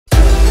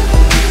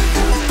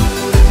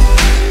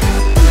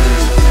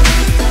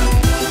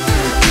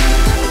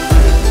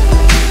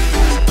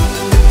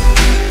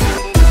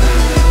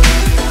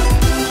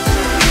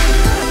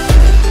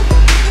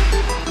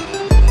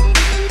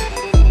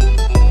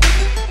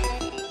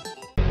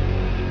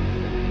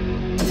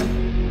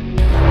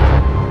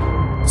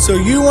So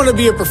you want to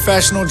be a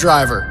professional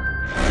driver.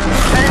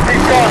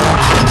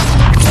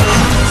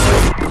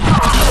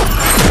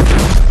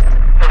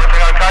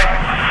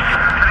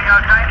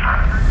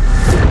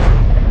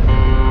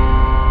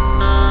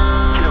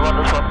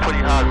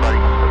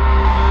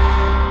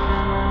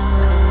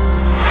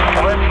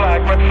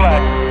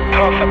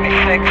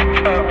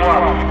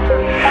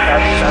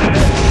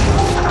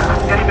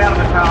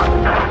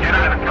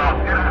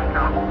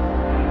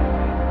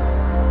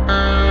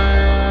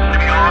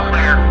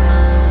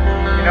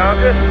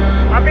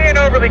 I'm being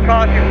overly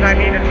cautious and I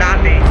need to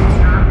not be.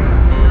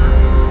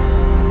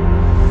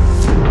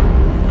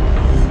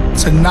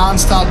 It's a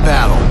non-stop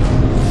battle.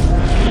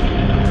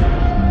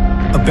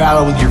 A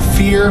battle with your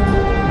fear,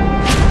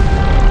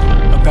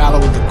 a battle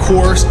with the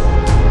course,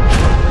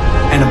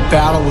 and a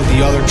battle with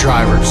the other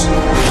drivers.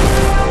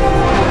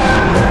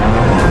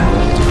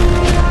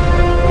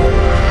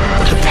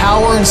 The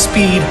power and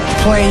speed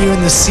playing you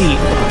in the seat.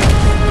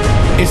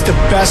 It's the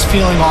best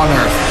feeling on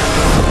earth.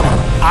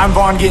 I'm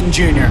Vaughn Gittin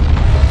Jr.,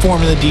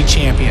 Formula D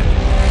champion.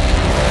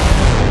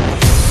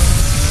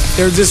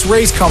 There's this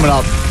race coming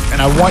up,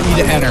 and I want you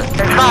to enter. It's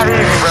not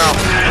easy, bro.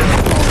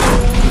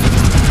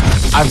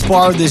 I've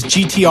borrowed this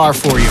GTR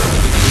for you.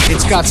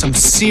 It's got some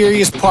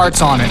serious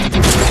parts on it.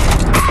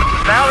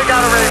 Now we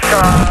got a race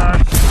car.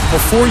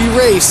 Before you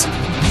race,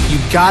 you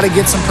gotta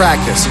get some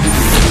practice.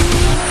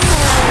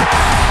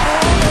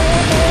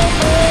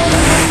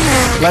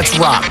 Let's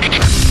rock.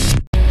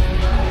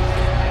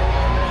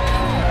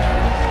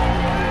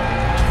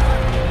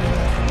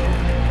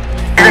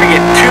 You're gonna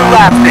get 2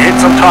 laps to hit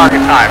some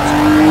target times.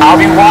 I'll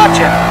be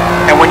watching,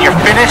 and when you're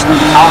finished,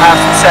 I'll have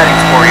some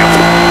settings for you.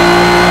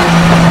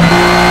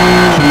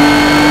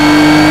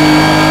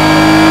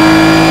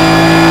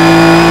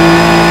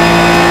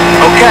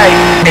 Okay,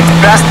 it's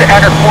best to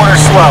enter corners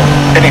slow,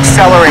 then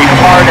accelerate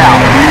hard out.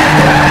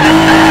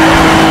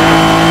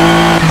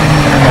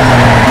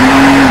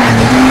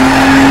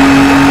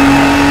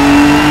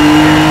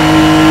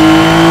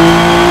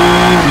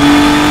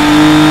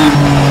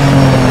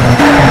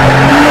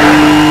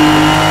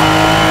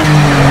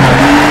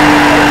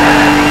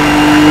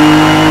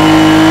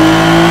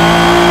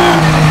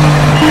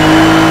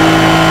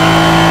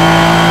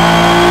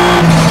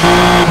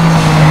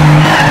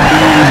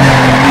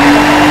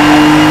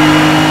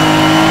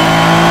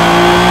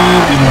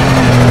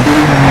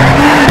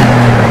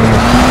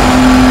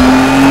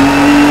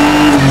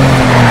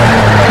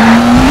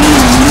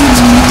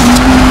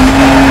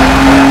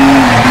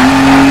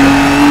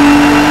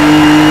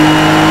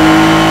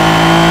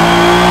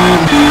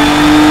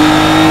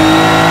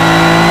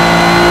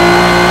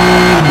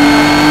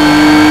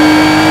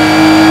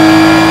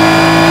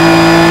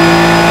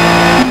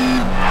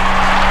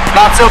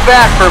 Not so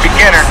bad for a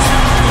beginner.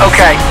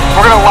 Okay,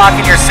 we're gonna lock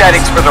in your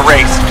settings for the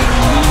race.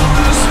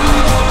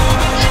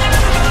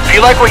 If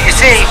you like what you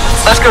see,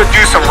 let's go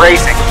do some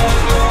racing.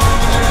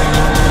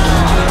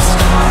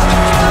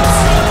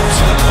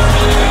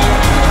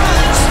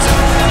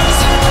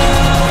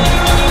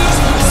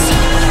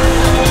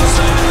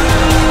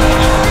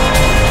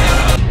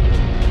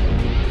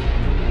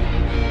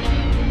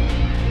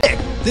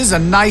 This is a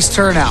nice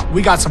turnout.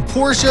 We got some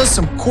Porsches,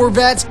 some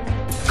Corvettes,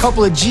 a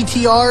couple of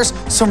GTRs,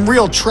 some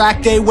real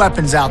track day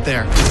weapons out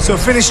there. So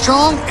finish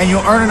strong and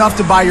you'll earn enough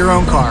to buy your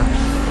own car.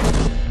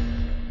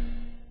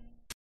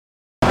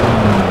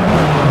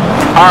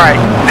 All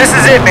right, this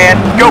is it, man.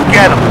 Go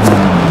get them.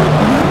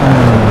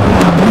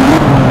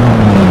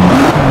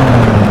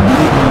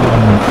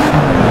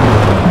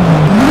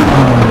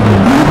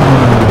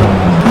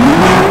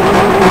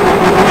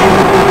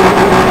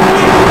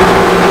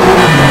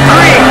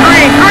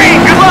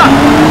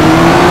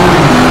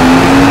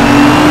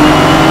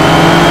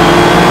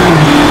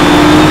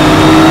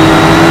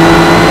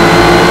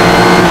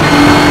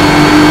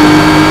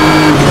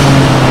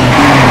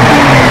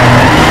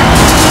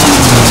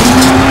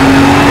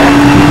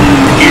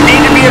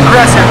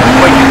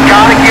 But you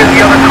gotta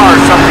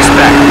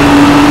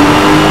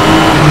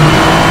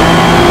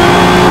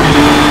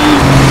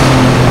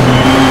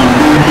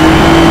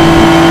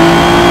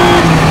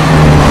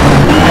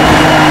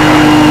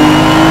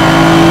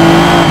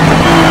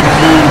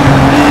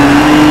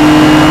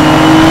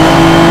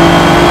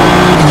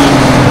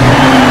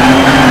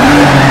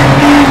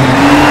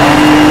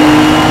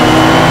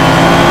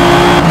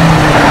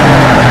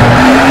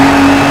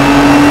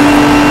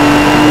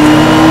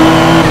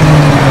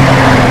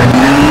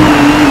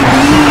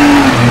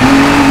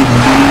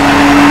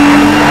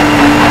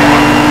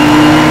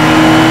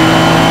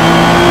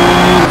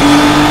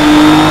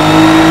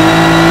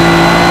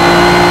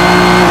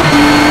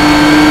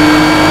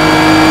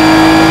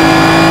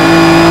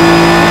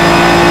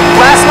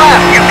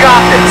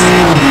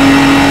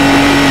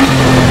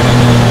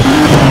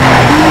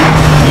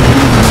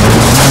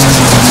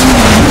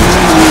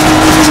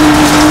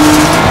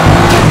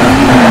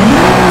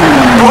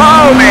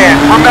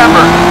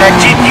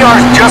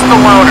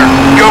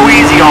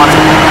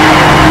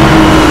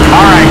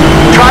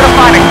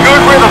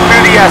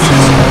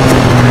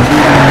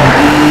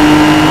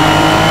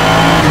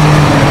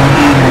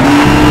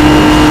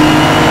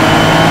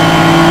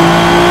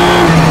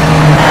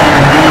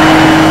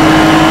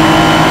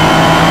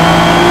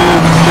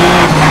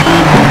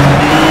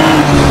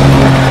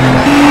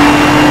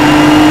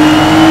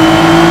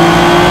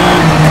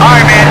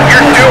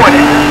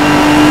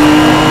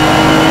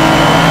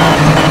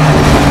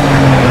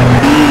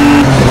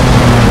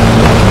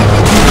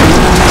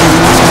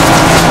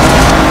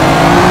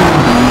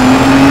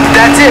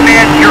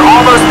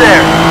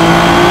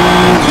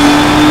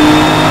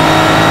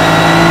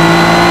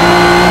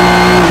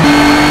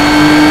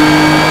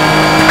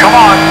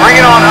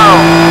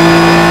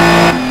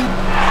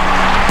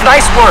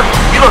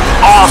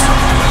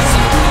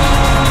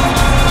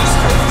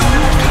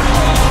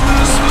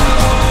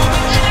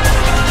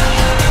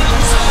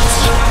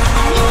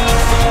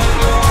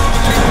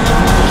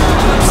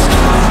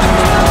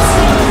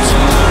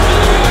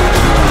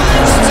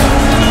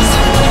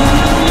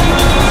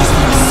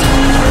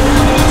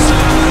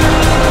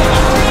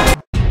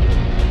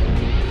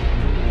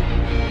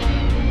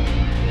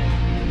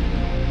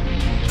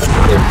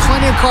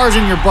car's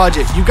in your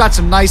budget, you've got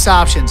some nice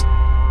options.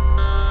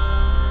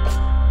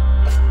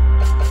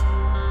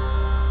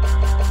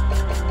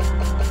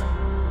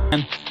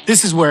 And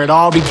this is where it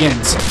all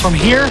begins. From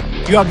here,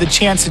 you have the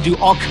chance to do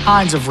all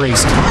kinds of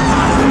racing.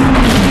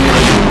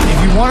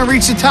 If you want to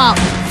reach the top,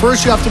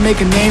 first you have to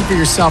make a name for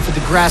yourself at the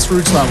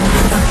grassroots level.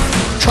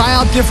 Try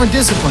out different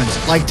disciplines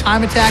like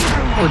time attack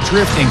or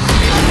drifting.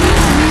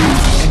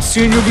 And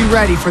soon you'll be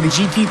ready for the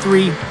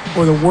GT3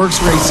 or the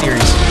Works Race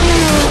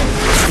Series.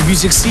 If you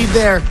succeed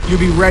there, you'll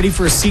be ready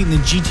for a seat in the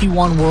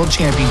GT1 World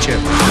Championship.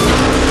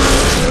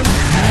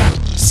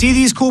 See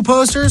these cool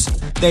posters?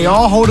 They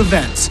all hold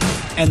events,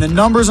 and the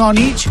numbers on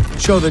each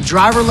show the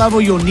driver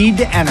level you'll need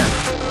to enter.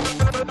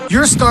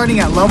 You're starting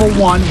at level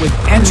 1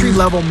 with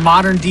entry-level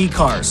modern D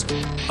cars.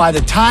 By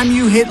the time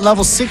you hit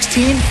level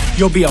 16,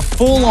 you'll be a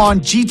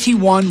full-on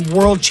GT1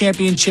 World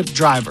Championship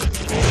driver.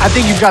 I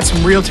think you've got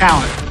some real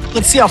talent.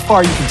 Let's see how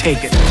far you can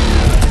take it.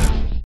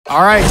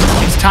 All right,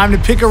 it's time to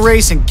pick a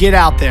race and get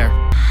out there.